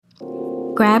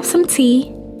Grab some tea,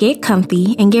 get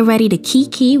comfy, and get ready to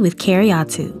kiki with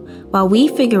Karyatu while we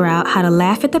figure out how to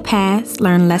laugh at the past,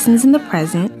 learn lessons in the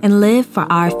present, and live for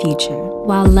our future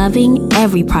while loving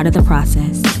every part of the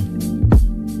process.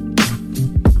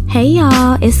 Hey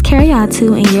y'all, it's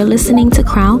Karyatu and you're listening to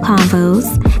Crown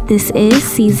Convos. This is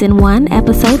Season 1,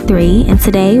 Episode 3, and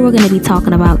today we're going to be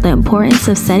talking about the importance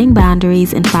of setting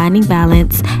boundaries and finding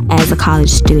balance as a college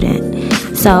student.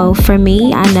 So for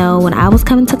me, I know when I was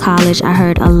coming to college, I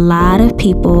heard a lot of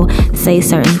people say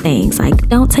certain things like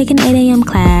don't take an 8 a.m.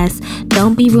 class,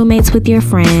 don't be roommates with your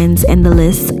friends, and the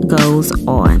list goes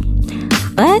on.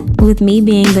 But with me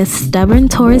being the stubborn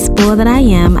Taurus bull that I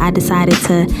am, I decided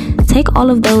to take all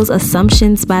of those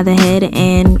assumptions by the head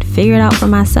and figure it out for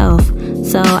myself.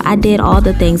 So I did all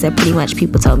the things that pretty much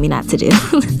people told me not to do.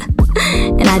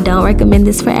 And I don't recommend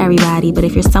this for everybody, but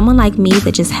if you're someone like me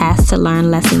that just has to learn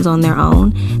lessons on their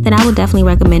own, then I would definitely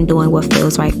recommend doing what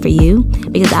feels right for you,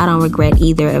 because I don't regret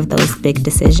either of those big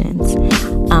decisions.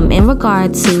 In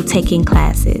regard to taking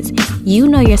classes, you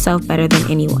know yourself better than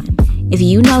anyone. If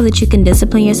you know that you can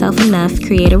discipline yourself enough,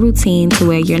 create a routine to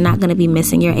where you're not going to be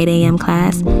missing your 8 a.m.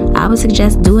 class, I would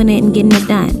suggest doing it and getting it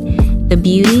done. The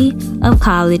beauty of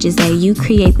college is that you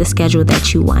create the schedule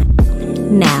that you want.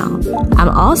 Now, I'm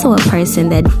also a person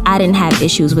that I didn't have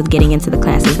issues with getting into the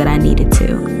classes that I needed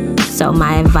to. So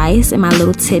my advice and my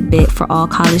little tidbit for all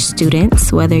college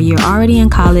students, whether you're already in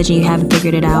college and you haven't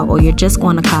figured it out, or you're just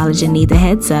going to college and need the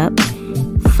heads up,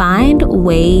 find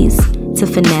ways to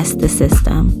finesse the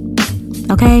system.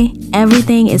 Okay?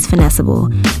 Everything is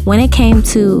finessable. When it came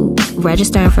to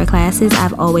registering for classes,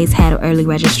 I've always had early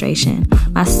registration.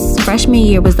 My freshman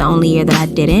year was the only year that I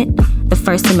didn't. The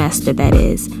first semester, that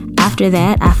is. After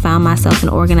that, I found myself in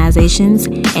organizations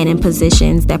and in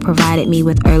positions that provided me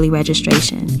with early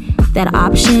registration. That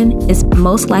option is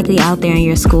most likely out there in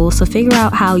your school, so figure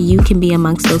out how you can be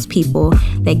amongst those people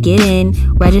that get in,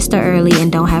 register early,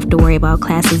 and don't have to worry about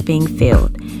classes being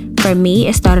filled. For me,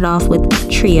 it started off with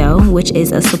TRIO, which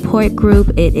is a support group.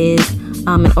 It is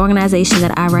an organization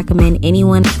that I recommend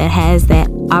anyone that has that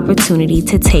opportunity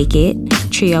to take it.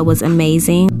 TRIO was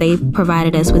amazing. They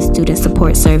provided us with student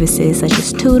support services such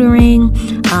as tutoring.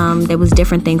 There was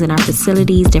different things in our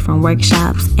facilities, different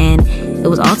workshops, and it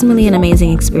was ultimately an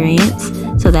amazing experience.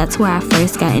 So that's where I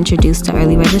first got introduced to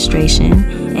early registration.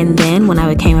 And then when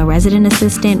I became a resident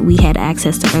assistant, we had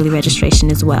access to early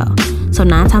registration as well. So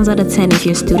 9 times out of 10, if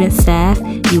you're student staff,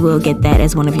 you will get that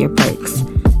as one of your perks.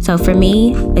 So for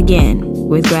me, again,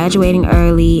 with graduating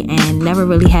early and never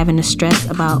really having to stress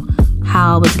about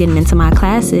how I was getting into my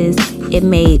classes, it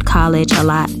made college a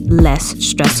lot less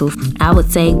stressful. I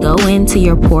would say go into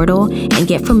your portal and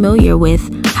get familiar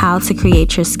with how to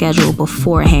create your schedule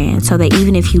beforehand, so that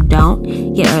even if you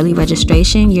don't get early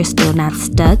registration, you're still not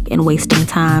stuck and wasting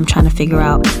time trying to figure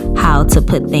out how to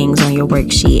put things on your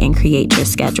worksheet and create your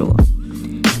schedule.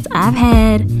 So I've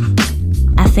had,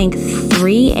 I think,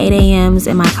 3 8 a.m.s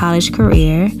in my college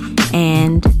career,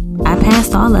 and I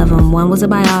passed all of them. One was a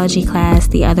biology class,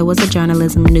 the other was a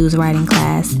journalism news writing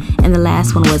class, and the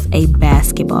last one was a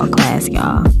basketball class,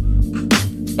 y'all.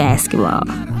 Basketball.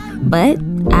 But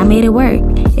I made it work.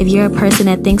 If you're a person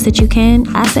that thinks that you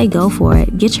can, I say go for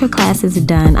it. Get your classes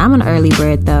done. I'm an early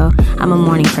bird though. I'm a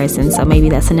morning person, so maybe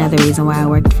that's another reason why it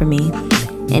worked for me.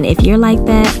 And if you're like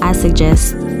that, I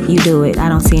suggest you do it. I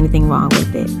don't see anything wrong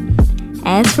with it.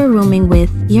 As for rooming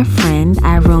with your friend,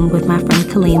 I roomed with my friend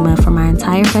Kalima for my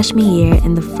entire freshman year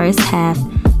in the first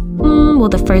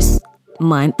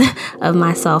month of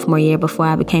my sophomore year before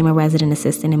I became a resident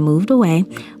assistant and moved away.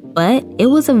 But it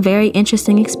was a very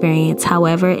interesting experience.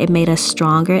 However, it made us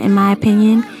stronger, in my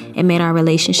opinion. It made our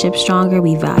relationship stronger.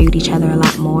 We valued each other a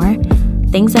lot more.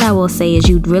 Things that I will say is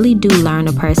you really do learn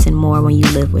a person more when you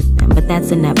live with them, but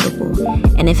that's inevitable.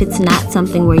 And if it's not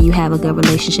something where you have a good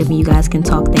relationship and you guys can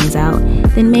talk things out,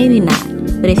 then maybe not.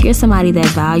 But if you're somebody that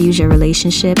values your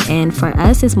relationship, and for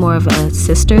us, it's more of a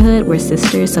sisterhood. We're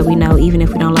sisters, so we know even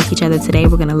if we don't like each other today,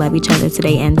 we're going to love each other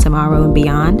today and tomorrow and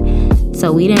beyond.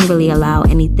 So we didn't really allow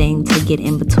anything to get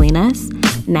in between us.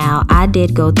 Now, I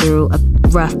did go through a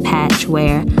rough patch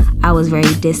where I was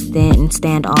very distant and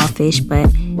standoffish,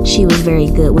 but she was very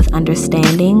good with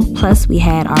understanding. Plus, we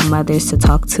had our mothers to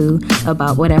talk to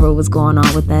about whatever was going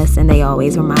on with us, and they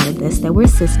always reminded us that we're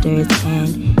sisters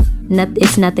and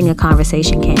it's nothing a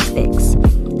conversation can't fix.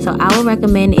 So I would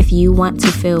recommend, if you want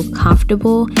to feel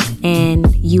comfortable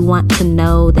and you want to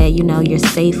know that you're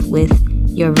safe with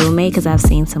your roommate, because I've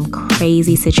seen some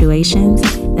crazy situations,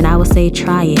 then I would say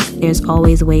try it. There's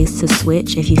always ways to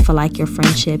switch if you feel like your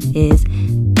friendship is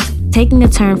taking a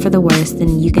turn for the worse,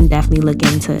 then you can definitely look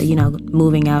into,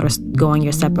 moving out or going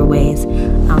your separate ways,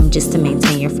 just to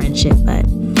maintain your friendship. But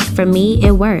for me,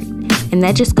 it worked. And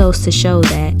that just goes to show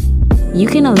that you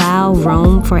can allow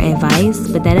room for advice,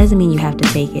 but that doesn't mean you have to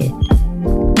take it.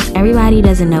 Everybody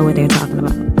doesn't know what they're talking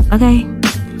about, okay?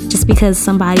 Just because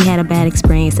somebody had a bad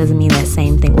experience doesn't mean that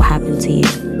same thing will happen to you.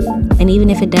 And even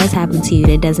if it does happen to you,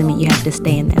 that doesn't mean you have to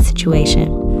stay in that situation.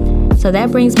 So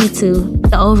that brings me to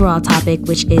the overall topic,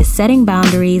 which is setting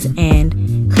boundaries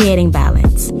and creating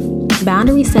balance.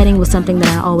 Boundary setting was something that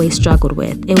I always struggled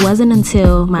with. It wasn't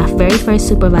until my very first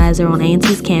supervisor on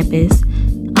A&T's campus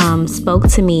spoke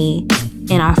to me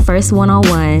in our first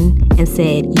one-on-one and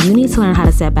said, you need to learn how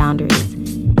to set boundaries.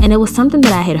 And it was something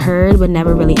that I had heard but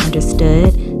never really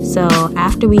understood. So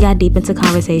after we got deep into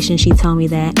conversation, she told me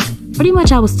that pretty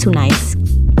much I was too nice.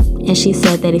 And she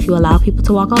said that if you allow people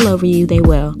to walk all over you, they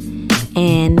will.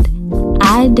 And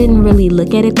I didn't really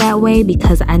look at it that way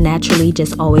because I naturally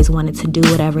just always wanted to do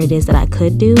whatever it is that I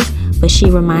could do. But she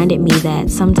reminded me that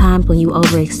sometimes when you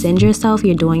overextend yourself,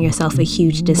 you're doing yourself a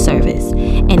huge disservice.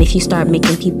 And if you start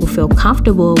making people feel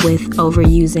comfortable with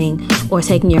overusing or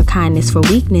taking your kindness for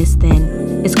weakness,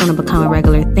 then it's going to become a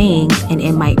regular thing and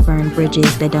it might burn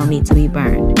bridges that don't need to be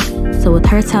burned. So with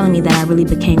her telling me that, I really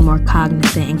became more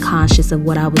cognizant and conscious of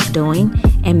what I was doing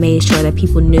and made sure that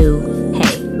people knew,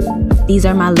 hey, these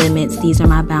are my limits, these are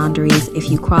my boundaries. If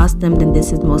you cross them, then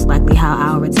this is most likely how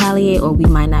I'll retaliate, or we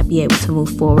might not be able to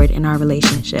move forward in our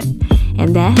relationship.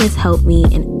 And that has helped me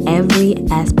in every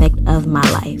aspect of my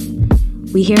life.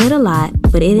 We hear it a lot,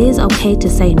 but it is okay to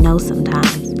say no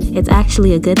sometimes. It's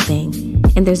actually a good thing,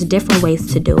 and there's different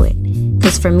ways to do it.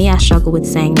 Because for me, I struggle with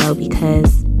saying no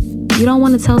because you don't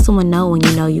want to tell someone no when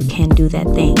you know you can do that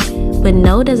thing. But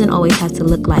no doesn't always have to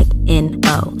look like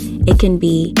N-O. It can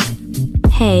be,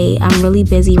 hey, I'm really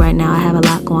busy right now. I have a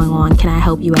lot going on. Can I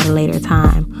help you at a later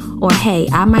time? Or, hey,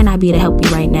 I might not be able to help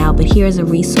you right now, but here's a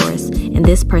resource, and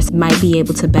this person might be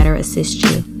able to better assist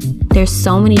you. There's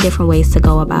so many different ways to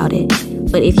go about it.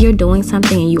 But if you're doing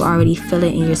something and you already feel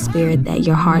it in your spirit that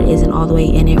your heart isn't all the way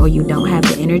in it or you don't have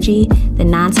the energy,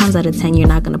 then 9 times out of 10, you're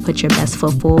not going to put your best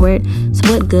foot forward.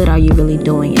 So what good are you really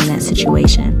doing in that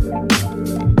situation?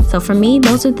 So for me,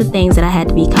 those are the things that I had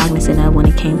to be cognizant of when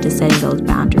it came to setting those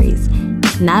boundaries.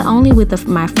 Not only with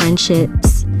my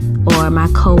friendships or my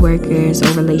coworkers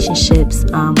or relationships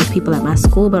with people at my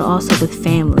school, but also with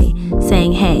family.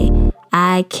 Saying, hey,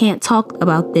 I can't talk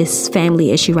about this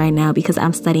family issue right now because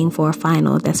I'm studying for a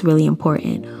final that's really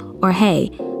important. Or, hey,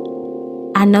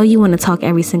 I know you want to talk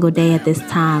every single day at this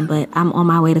time, but I'm on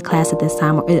my way to class at this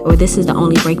time, or this is the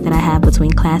only break that I have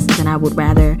between classes and I would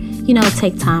rather,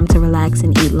 take time to relax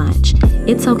and eat lunch.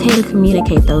 It's okay to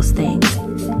communicate those things.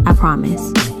 I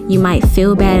promise. You might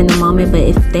feel bad in the moment, but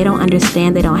if they don't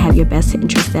understand, they don't have your best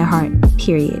interest at heart,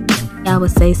 period. I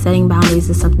would say setting boundaries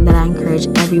is something that I encourage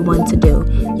everyone to do.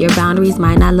 Your boundaries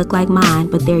might not look like mine,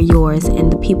 but they're yours,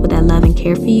 and the people that love and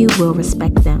care for you will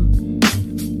respect them.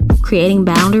 Creating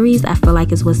boundaries, I feel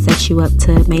like, is what sets you up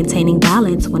to maintaining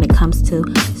balance when it comes to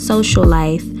social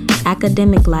life,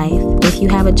 academic life. If you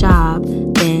have a job,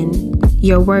 then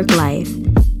your work life.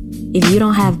 If you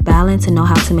don't have balance and know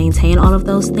how to maintain all of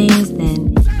those things,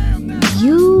 then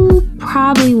you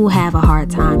probably will have a hard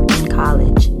time in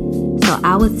college. So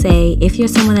I would say if you're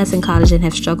someone that's in college and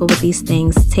have struggled with these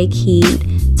things, take heed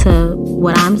to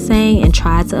what I'm saying and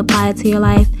try to apply it to your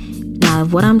life. Now,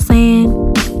 if what I'm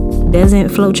saying doesn't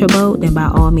float your boat, then by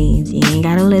all means, you ain't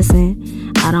got to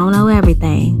listen. I don't know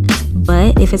everything.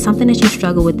 But if it's something that you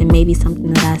struggle with, then maybe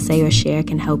something that I say or share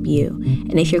can help you.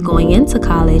 And if you're going into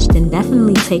college, then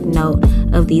definitely take note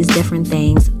of these different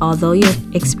things. Although your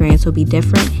experience will be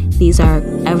different, these are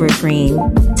evergreen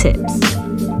tips.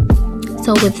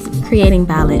 So with creating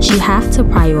balance, you have to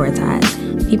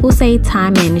prioritize. People say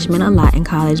time management a lot in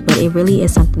college, but it really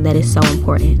is something that is so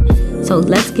important. So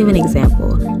let's give an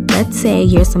example. Let's say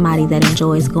you're somebody that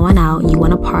enjoys going out, you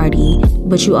want to party,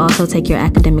 but you also take your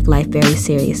academic life very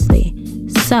seriously.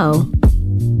 So,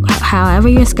 however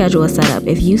your schedule is set up,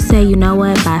 if you say, you know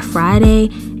what, by Friday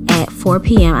at 4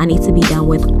 p.m. I need to be done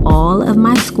with all of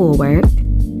my schoolwork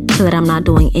so that I'm not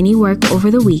doing any work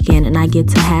over the weekend and I get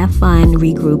to have fun,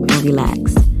 regroup, and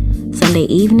relax. Sunday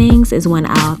evenings is when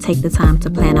I'll take the time to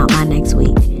plan out my next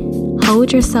week.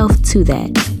 Hold yourself to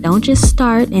that. Don't just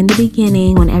start in the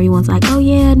beginning when everyone's like, oh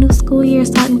yeah, new school year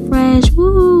starting fresh,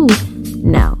 woo.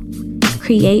 No.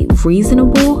 Create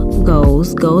reasonable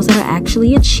goals that are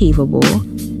actually achievable.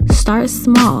 Start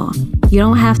small. You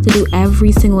don't have to do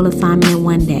every single assignment in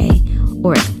one day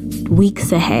or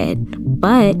weeks ahead,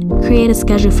 but create a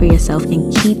schedule for yourself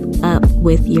and keep up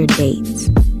with your dates.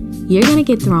 you're going to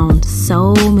get thrown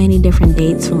so many different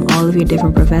dates from all of your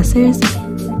different professors.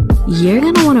 You're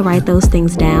going to want to write those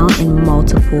things down in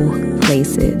multiple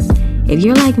places. If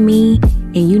you're like me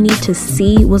and you need to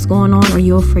see what's going on or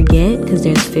you'll forget because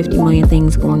there's 50 million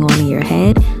things going on in your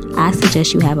head, I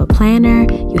suggest you have a planner,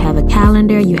 you have a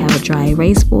calendar, you have a dry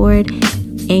erase board,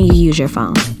 and you use your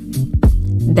phone.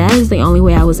 That is the only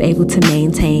way I was able to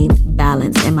maintain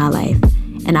balance in my life.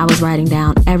 And I was writing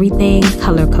down everything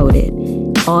color-coded.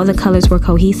 All the colors were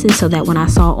cohesive so that when I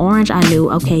saw orange, I knew,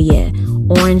 okay, yeah,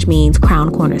 orange means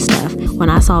Crown Corner stuff.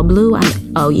 When I saw blue,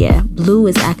 blue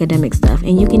is academic stuff.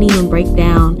 And you can even break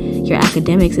down your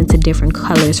academics into different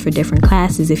colors for different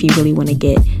classes if you really want to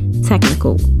get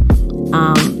technical.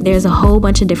 There's a whole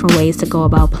bunch of different ways to go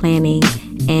about planning,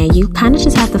 and you kind of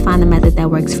just have to find the method that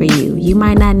works for you. You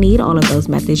might not need all of those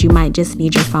methods. You might just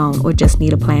need your phone or just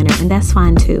need a planner, and that's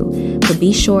fine too. But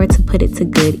be sure to put it to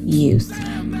good use.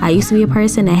 I used to be a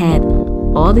person that had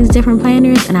all these different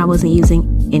planners, and I wasn't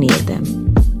using any of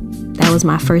them. That was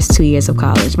my first 2 years of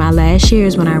college. My last year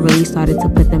is when I really started to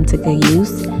put them to good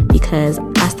use because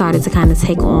I started to kind of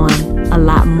take on a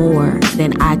lot more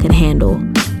than I could handle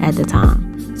at the time.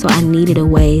 So I needed a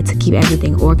way to keep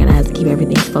everything organized, to keep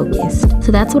everything focused.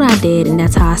 So that's what I did, and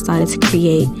that's how I started to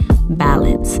create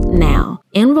balance. Now,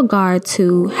 in regard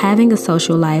to having a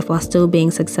social life while still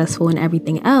being successful in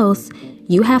everything else,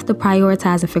 you have to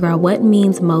prioritize and figure out what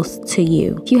means most to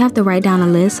you. If you have to write down a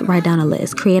list,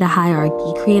 create a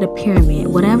hierarchy, create a pyramid,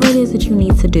 whatever it is that you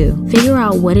need to do. Figure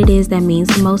out what it is that means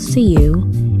the most to you,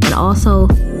 and also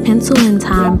pencil in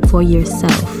time for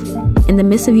yourself. In the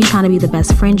midst of you trying to be the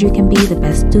best friend you can be, the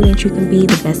best student you can be,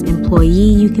 the best employee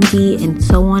you can be, and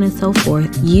so on and so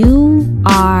forth, you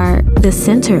are the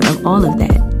center of all of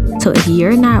that. So if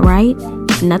you're not right,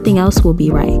 nothing else will be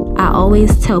right. I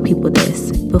always tell people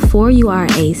this: before you are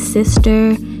a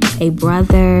sister, a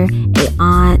brother, a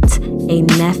aunt, a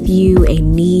nephew, a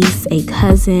niece, a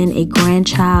cousin, a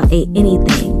grandchild,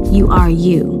 anything, you are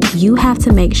you. You have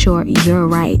to make sure you're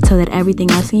right so that everything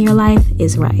else in your life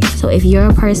is right. So if you're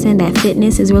a person that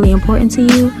fitness is really important to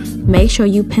you, make sure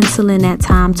you pencil in that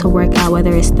time to work out,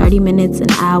 whether it's 30 minutes, an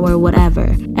hour,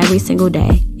 whatever, every single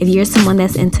day. If you're someone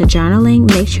that's into journaling,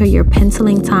 make sure you're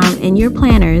penciling time in your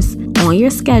planners on your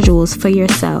schedules for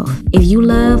yourself. If you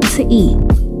love to eat,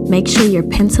 make sure you're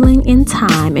penciling in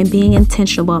time and being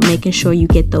intentional about making sure you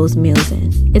get those meals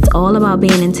in. It's all about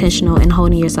being intentional and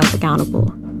holding yourself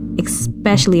accountable,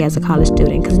 especially as a college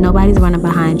student, because nobody's running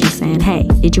behind you saying, hey,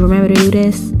 did you remember to do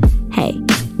this? Hey,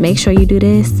 make sure you do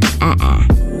this.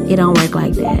 It don't work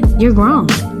like that. You're grown.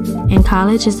 And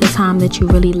college is the time that you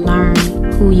really learn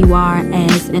who you are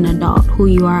as an adult, who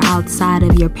you are outside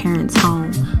of your parents'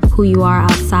 home, who you are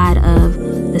outside of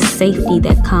the safety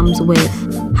that comes with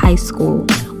high school,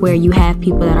 where you have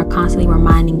people that are constantly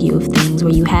reminding you of things,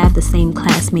 where you have the same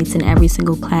classmates in every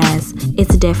single class.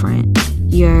 It's different.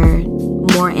 You're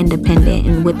more independent,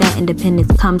 and with that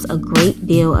independence comes a great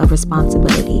deal of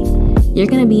responsibility. You're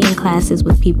going to be in classes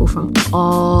with people from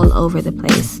all over the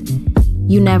place.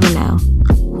 You never know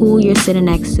who you're sitting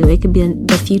next to. It could be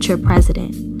the future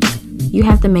president. You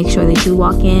have to make sure that you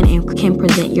walk in and can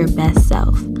present your best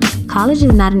self. College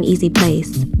is not an easy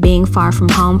place. Being far from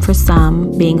home for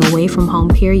some, being away from home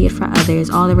period for others,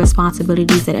 all the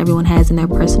responsibilities that everyone has in their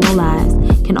personal lives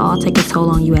can all take a toll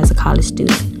on you as a college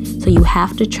student. So you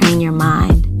have to train your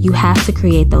mind. You have to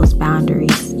create those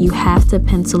boundaries. You have to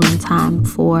pencil in time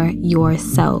for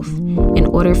yourself in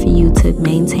order for you to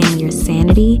maintain your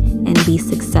sanity and be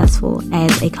successful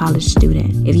as a college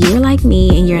student. If you're like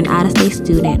me and you're an out-of-state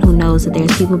student who knows that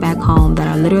there's people back home that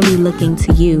are literally looking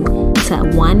to you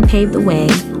to, one, pave the way,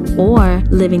 or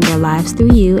living their lives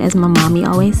through you, as my mommy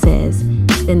always says,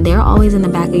 then they're always in the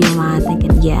back of your mind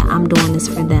thinking, yeah, I'm doing this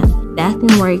for them. That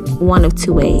can work one of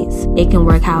two ways. It can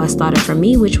work how it started for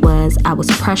me, which was I was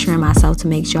pressuring myself to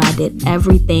make sure I did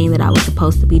everything that I was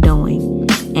supposed to be doing.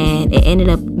 And it ended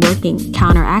up working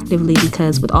counteractively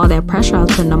because with all that pressure I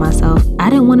was putting on myself, I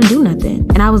didn't want to do nothing.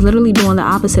 And I was literally doing the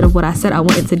opposite of what I said I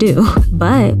wanted to do.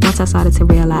 But once I started to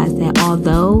realize that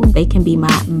although they can be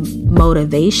my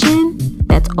motivation,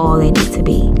 that's all they need to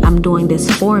be. I'm doing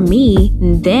this for me,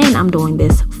 and then I'm doing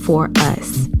this for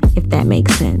us, if that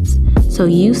makes sense. So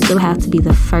you still have to be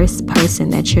the first person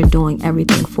that you're doing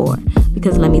everything for.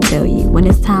 Because let me tell you, when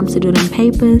it's time to do them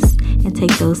papers and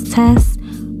take those tests,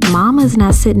 mama's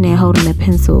not sitting there holding a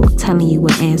pencil telling you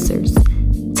what answers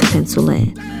to pencil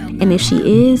in. And if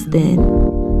she is, then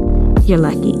you're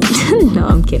lucky. No,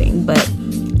 I'm kidding. But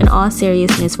in all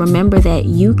seriousness, remember that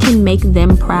you can make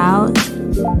them proud,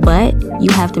 but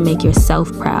You have to make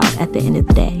yourself proud at the end of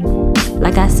the day.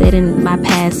 Like I said in my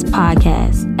past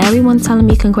podcast, everyone telling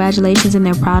me congratulations and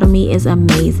they're proud of me is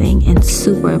amazing and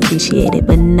super appreciated,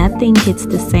 but nothing hits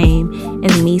the same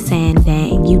as me saying,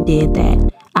 dang, you did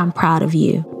that. I'm proud of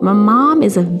you. My mom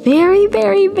is a very,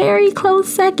 very, very close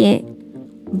second,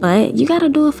 but you gotta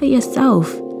do it for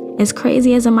yourself, as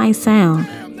crazy as it might sound.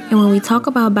 And when we talk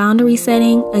about boundary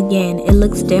setting, again, it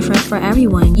looks different for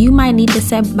everyone. You might need to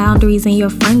set boundaries in your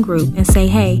friend group and say,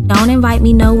 hey, don't invite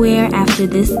me nowhere after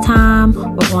this time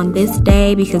or on this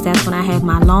day, because that's when I have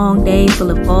my long day full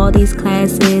of all these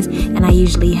classes and I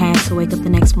usually have to wake up the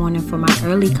next morning for my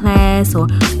early class or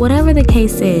whatever the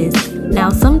case is. Now,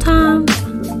 sometimes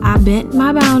I bent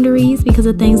my boundaries because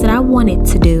of things that I wanted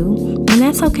to do, and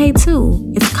that's okay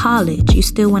too. It's college. You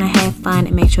still want to have fun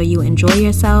and make sure you enjoy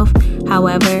yourself.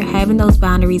 However, having those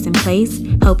boundaries in place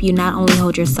help you not only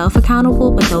hold yourself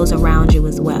accountable, but those around you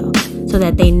as well, so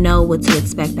that they know what to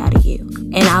expect out of you.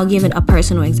 And I'll give it a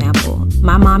personal example.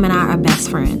 My mom and I are best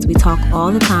friends. We talk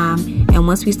all the time, and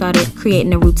once we started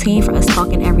creating a routine for us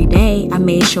talking every day, I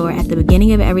made sure at the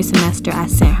beginning of every semester I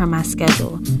sent her my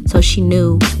schedule so she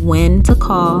knew when to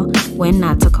call, when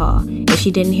not to call. If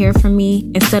she didn't hear from me,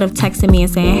 instead of texting me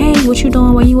and saying, hey, what you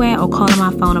doing, where you at, or calling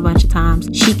my phone a bunch of times,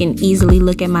 she can easily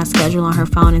look at my schedule on her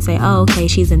phone and say, oh, okay,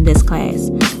 she's in this class.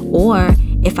 Or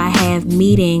if I have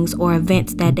meetings or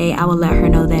events that day, I will let her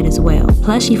know that as well.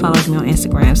 Plus, she follows me on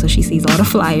Instagram, so she sees all the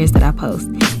flyers that I post.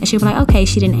 And she'll be like, okay,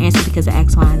 she didn't answer because of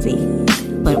X, Y, and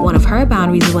Z. But one of her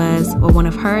boundaries was, or one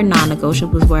of her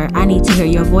non-negotiables were, I need to hear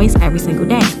your voice every single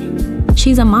day.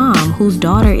 She's a mom whose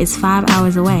daughter is 5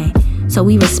 hours away. So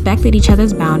we respected each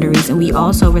other's boundaries, and we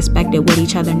also respected what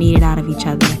each other needed out of each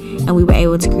other. And we were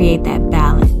able to create that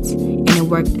balance, and it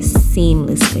worked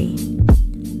seamlessly.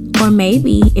 Or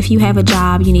maybe if you have a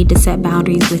job, you need to set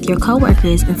boundaries with your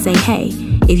coworkers and say, hey,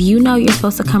 if you know you're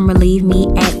supposed to come relieve me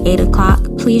at 8 o'clock,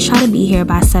 please try to be here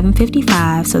by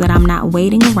 7:55 so that I'm not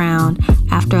waiting around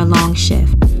after a long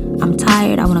shift. I'm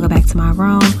tired. I want to go back to my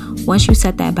room. Once you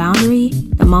set that boundary,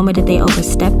 the moment that they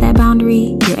overstep that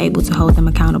boundary, you're able to hold them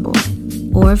accountable.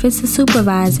 Or if it's a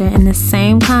supervisor in the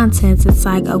same contents, it's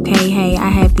like, okay, hey, I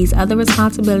have these other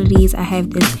responsibilities. I have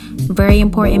this very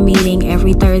important meeting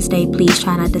every Thursday. Please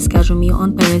try not to schedule me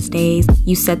on Thursdays.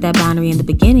 You set that boundary in the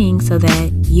beginning so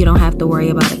that you don't have to worry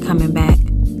about it coming back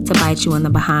to bite you in the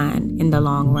behind in the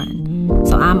long run.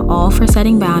 So I'm all for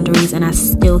setting boundaries, and I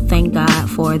still thank God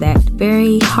for that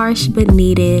very harsh but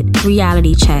needed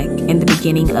reality check in the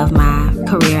beginning of my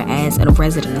career as a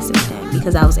resident assistant,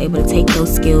 because I was able to take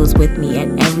those skills with me at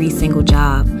every single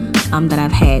job that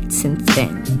I've had since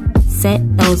then.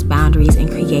 Set those boundaries and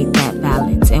create that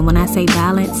balance. And when I say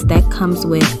balance, that comes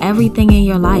with everything in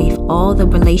your life. All the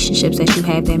relationships that you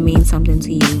have that mean something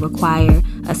to you require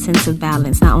a sense of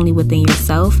balance, not only within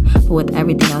yourself, but with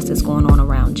everything else that's going on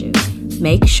around you.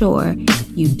 Make sure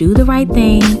you do the right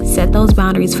thing. Set those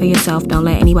boundaries for yourself. Don't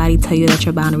let anybody tell you that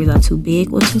your boundaries are too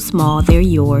big or too small. They're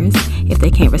yours. If they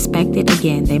can't respect it,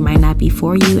 again, they might not be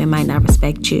for you and might not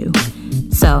respect you.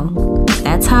 So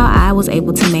that's how I was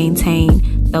able to maintain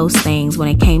those things when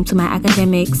it came to my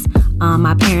academics.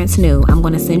 My parents knew I'm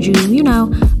going to send you,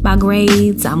 my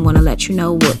grades. I'm going to let you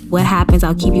know what happens.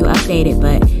 I'll keep you updated,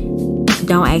 but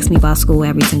don't ask me about school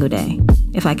every single day.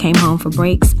 If I came home for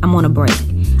breaks, I'm on a break.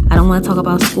 I don't want to talk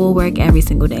about schoolwork every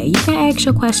single day. You can ask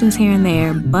your questions here and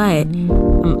there, but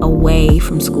I'm away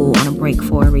from school on a break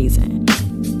for a reason.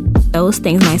 Those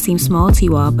things might seem small to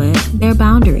you all, but they're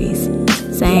boundaries.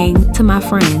 Saying to my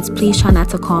friends, please try not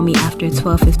to call me after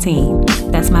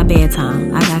 12:15. That's my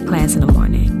bedtime. I got class in the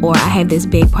morning. Or I have this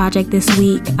big project this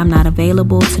week. I'm not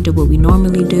available to do what we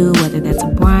normally do, whether that's a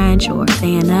brunch or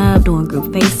staying up, doing group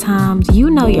FaceTimes.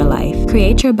 You know your life.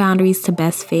 Create your boundaries to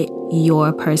best fit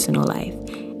your personal life.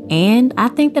 And I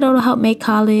think that it'll help make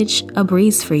college a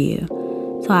breeze for you.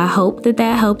 So I hope that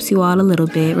helps you all a little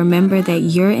bit. Remember that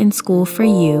you're in school for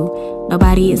you.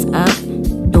 Nobody is up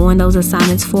doing those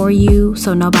assignments for you,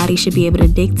 so nobody should be able to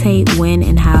dictate when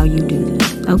and how you do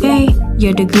them. Okay?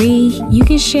 Your degree, you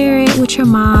can share it with your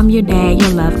mom, your dad,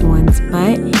 your loved ones,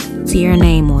 but it's your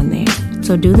name on there.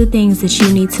 So do the things that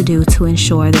you need to do to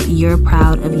ensure that you're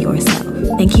proud of yourself.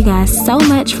 Thank you guys so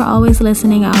much for always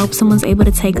listening. I hope someone's able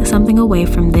to take something away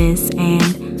from this.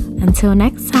 And until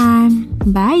next time,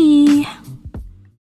 bye.